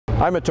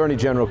I'm Attorney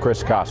General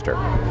Chris Koster.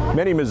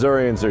 Many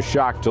Missourians are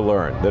shocked to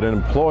learn that an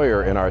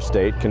employer in our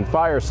state can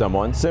fire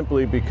someone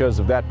simply because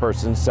of that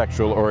person's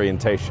sexual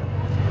orientation.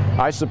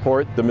 I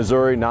support the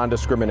Missouri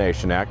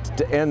Nondiscrimination Act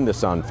to end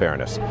this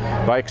unfairness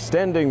by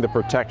extending the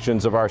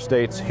protections of our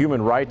state's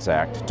Human Rights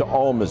Act to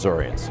all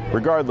Missourians,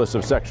 regardless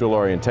of sexual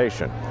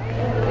orientation.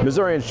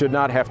 Missourians should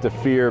not have to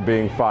fear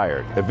being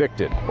fired,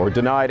 evicted, or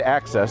denied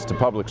access to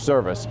public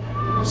service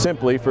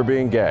simply for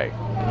being gay.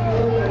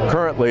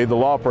 Currently, the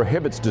law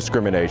prohibits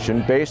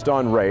discrimination based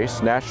on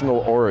race, national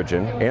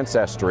origin,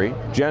 ancestry,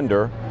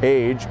 gender,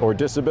 age, or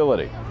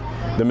disability.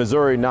 The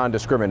Missouri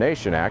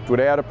Nondiscrimination Act would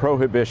add a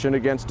prohibition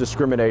against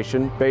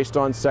discrimination based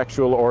on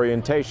sexual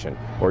orientation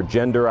or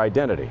gender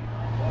identity.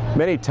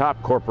 Many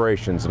top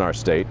corporations in our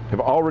state have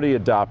already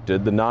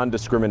adopted the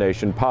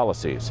non-discrimination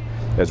policies,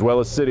 as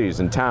well as cities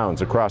and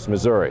towns across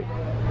Missouri.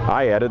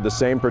 I added the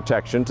same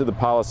protection to the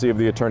policy of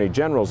the Attorney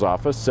General's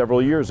office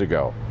several years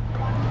ago.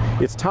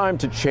 It's time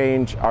to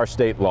change our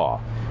state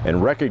law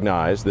and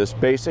recognize this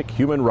basic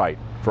human right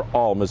for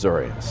all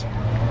Missourians.